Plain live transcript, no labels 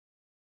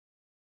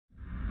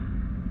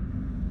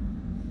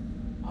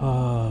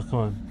come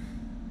on.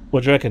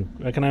 What do you reckon?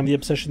 Reckon I'm the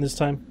obsession this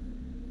time?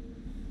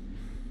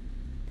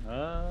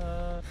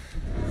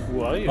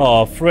 Who are you?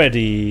 Oh,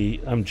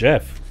 Freddy. I'm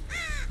Jeff.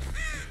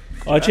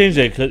 Oh, I changed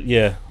it.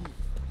 Yeah.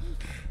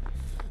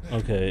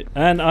 Okay,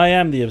 and I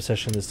am the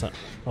obsession this time.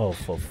 Oh,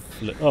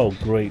 oh,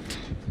 great.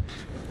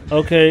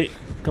 Okay,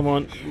 come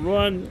on,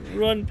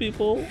 run,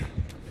 people.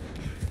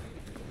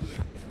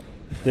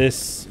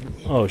 This.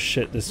 Oh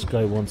shit! This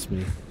guy wants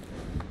me.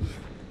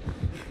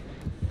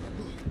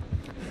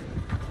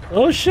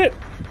 Oh shit!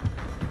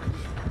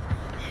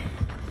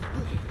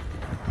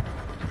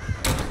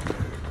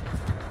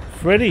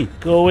 Freddy,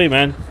 go away,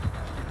 man.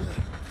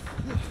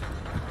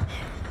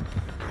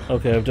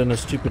 Okay, I've done a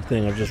stupid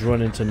thing. I've just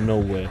run into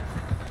nowhere.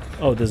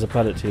 Oh, there's a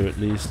pallet here at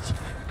least.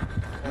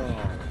 Oh,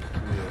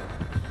 yeah.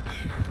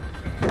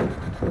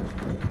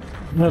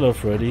 Hello,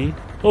 Freddy.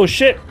 Oh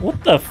shit!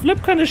 What the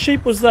flip kind of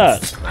shape was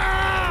that?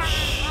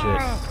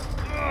 Shit.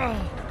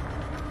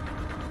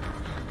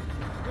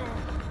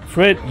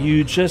 Fred,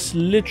 you just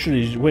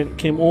literally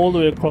came all the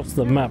way across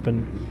the map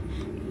and...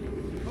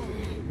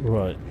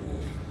 Right.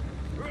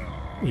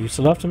 Are you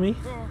still after me?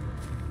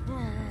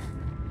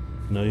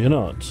 No, you're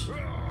not.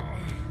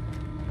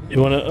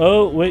 You wanna...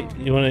 Oh, wait.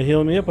 You wanna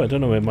heal me up? I don't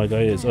know where my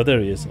guy is. Oh, there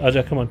he is.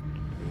 Aja, come on.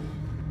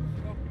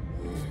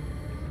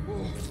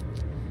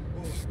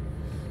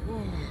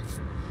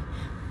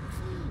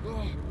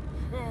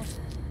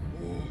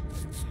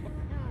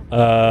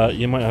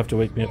 You might have to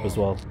wake me up as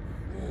well.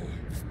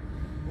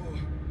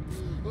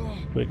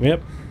 Wake me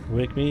up.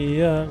 Wake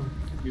me up.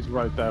 He's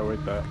right there,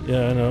 right there.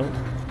 Yeah, I know.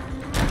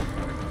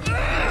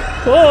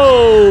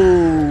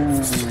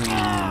 Whoa!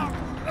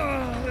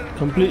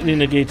 Completely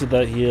negated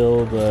that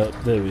heal, but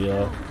there we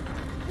are.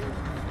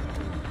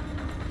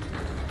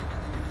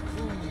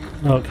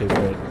 Okay,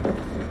 Fred.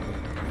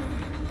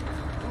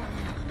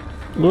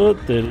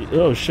 What the...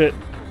 Oh, shit.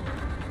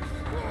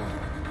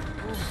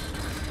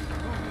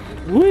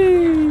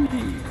 Whee!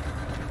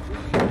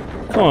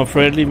 Come on,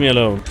 Fred, leave me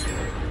alone.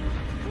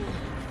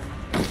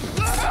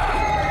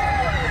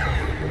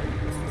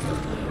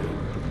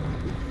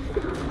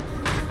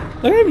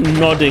 Look at him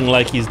nodding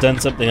like he's done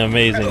something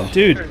amazing.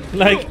 Dude,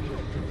 like...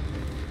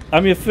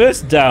 I'm your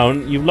first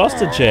down, you've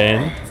lost a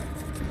chain.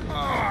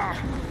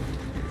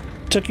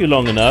 Took you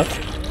long enough.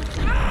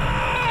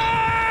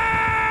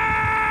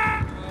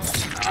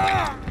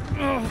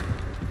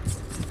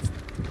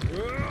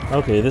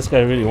 Okay, this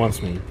guy really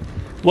wants me.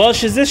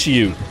 Welsh, is this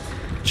you?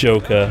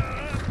 Joker.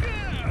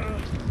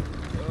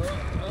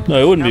 No,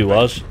 it wouldn't be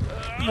Welsh.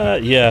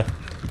 Yeah.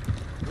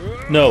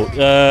 No,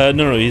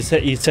 no,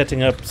 he's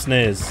setting up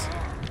snares.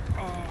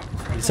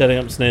 He's setting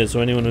up snares, so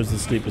anyone who's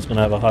asleep is going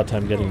to have a hard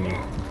time getting me.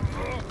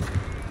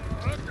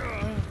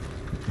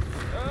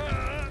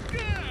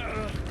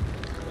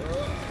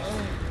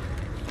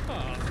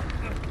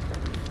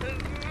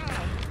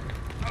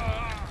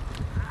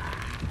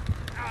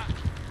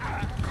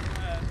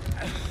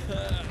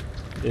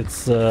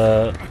 It's,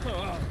 oh,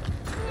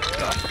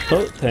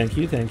 thank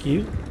you, thank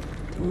you.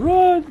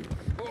 Run!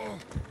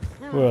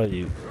 Where are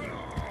you?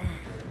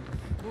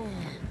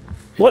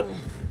 What?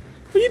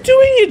 What are you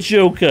doing, you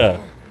Joker?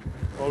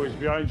 Oh, he's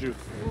behind you.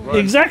 Run.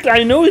 Exactly,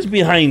 I know he's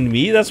behind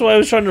me. That's why I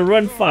was trying to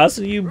run fast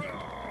and you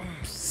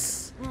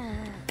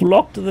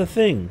blocked the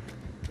thing.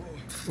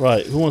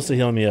 Right, who wants to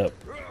heal me up?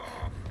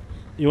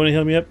 You want to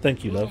heal me up?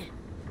 Thank you, love.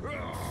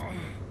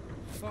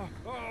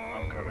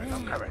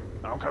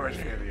 I'm coming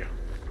to heal you.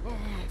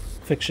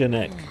 Fix your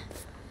neck.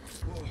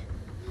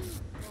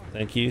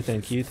 Thank you,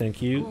 thank you,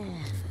 thank you.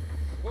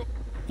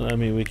 Let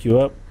me wake you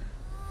up.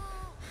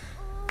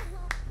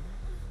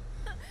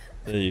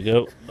 There you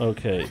go.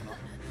 Okay.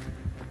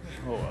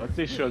 Oh, at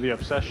least you're the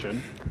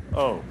obsession.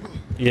 Oh.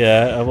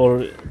 Yeah, I've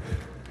already...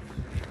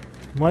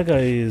 My guy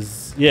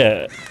is...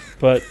 Yeah,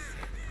 but...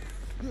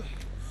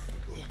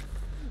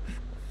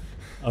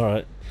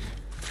 Alright.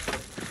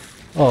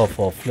 Oh,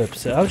 for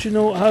flip's sake. How'd you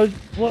know... How...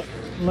 What?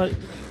 Like...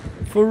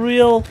 For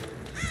real?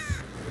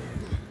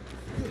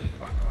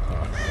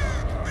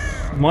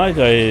 My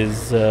guy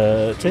is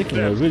taking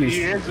a really...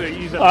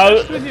 He's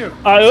obsessed with you.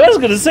 I was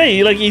gonna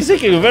say, like, he's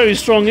taking a very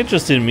strong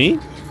interest in me.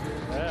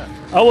 Yeah.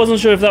 I wasn't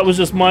sure if that was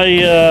just my...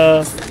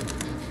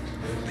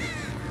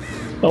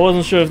 I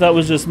wasn't sure if that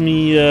was just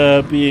me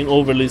being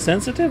overly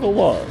sensitive or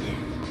what.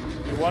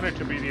 You wanted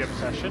to be the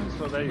obsession,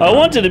 so there you I go.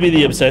 wanted to be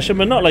the obsession,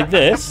 but not like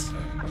this.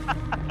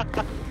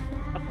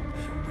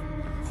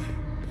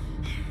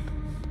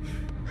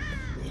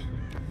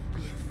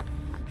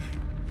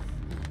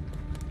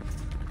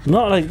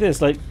 Not like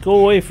this. Like, go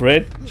away,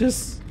 Fred.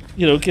 Just,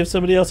 you know, give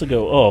somebody else a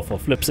go. Oh, for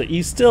flip's sake,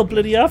 he's still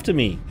bloody after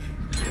me.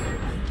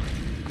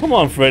 Come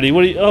on, Freddy.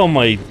 What are you... Oh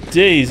my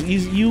days.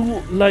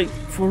 You like,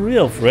 for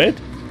real, Fred?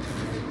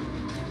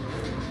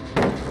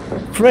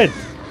 Fred.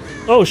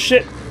 Oh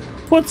shit.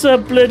 What's a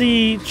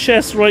bloody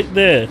chest right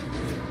there?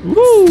 Woo!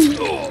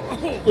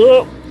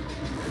 Oh.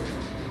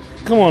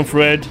 Come on,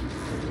 Fred.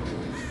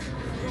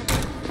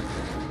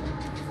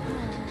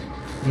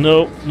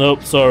 Nope,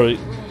 nope, sorry.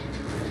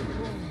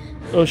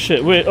 Oh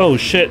shit, wait, oh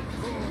shit.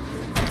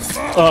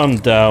 I'm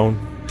down.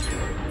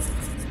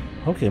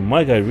 Okay,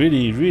 my guy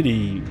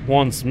really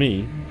wants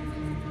me.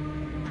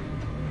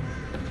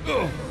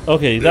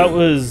 Okay, that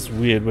was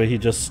weird where he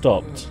just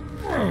stopped.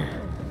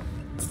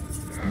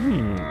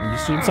 You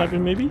stream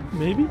sniping maybe?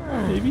 Maybe?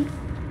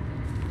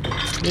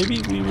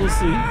 Maybe we will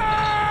see.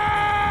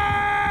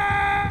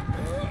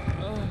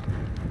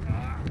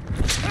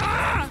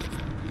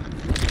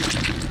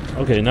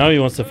 Okay, now he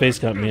wants to face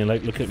cam me and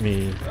like look at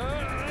me.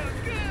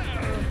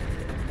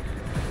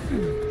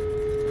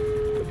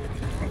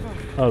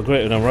 Oh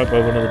great, and I'm right by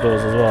one of the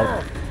doors as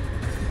well.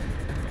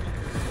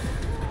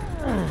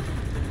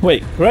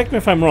 Wait, correct me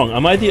if I'm wrong.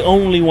 Am I the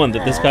only one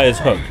that this guy is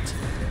hooked?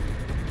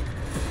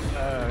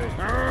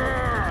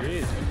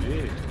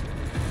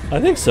 I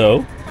think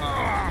so.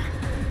 I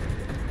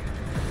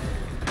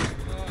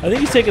think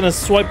he's taking a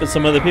swipe at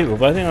some other people,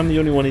 but I think I'm the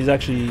only one he's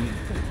actually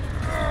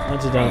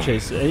hunted down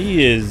chase.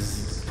 He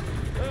is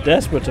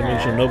desperate to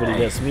make sure nobody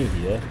gets me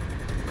here.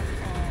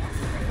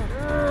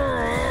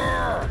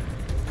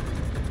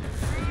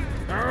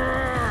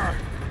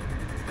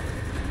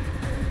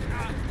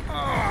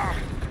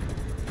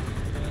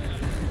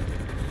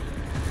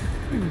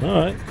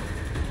 Alright.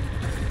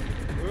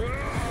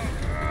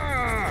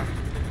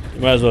 You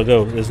might as well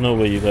go. There's no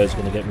way you guys are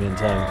going to get me in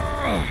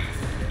time.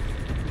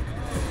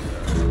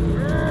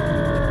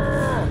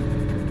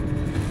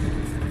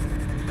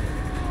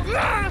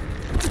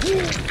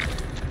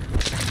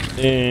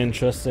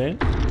 Interesting.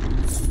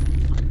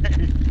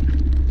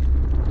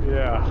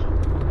 Yeah.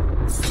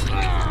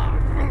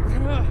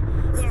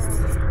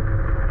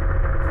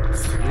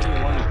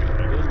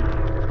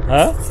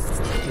 Huh?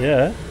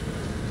 Yeah.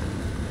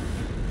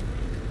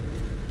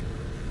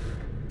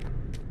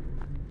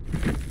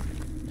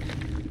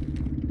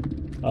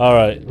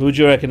 Alright, who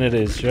do you reckon it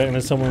is? Do you reckon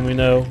it's someone we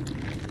know?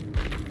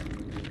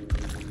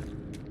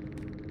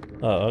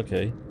 Oh,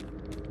 okay.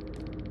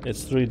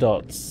 It's 3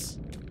 dots.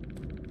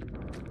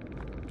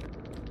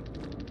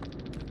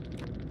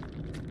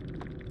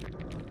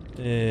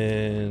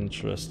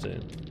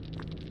 Interesting.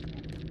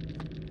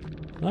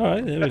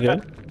 Alright, there we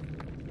go.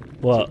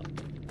 What?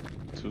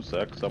 2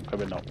 secs, I'm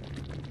coming up.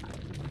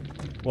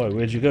 Why,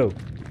 where'd you go?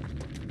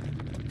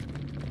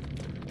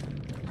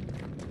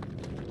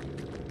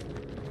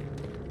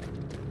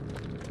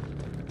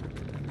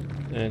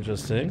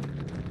 Interesting.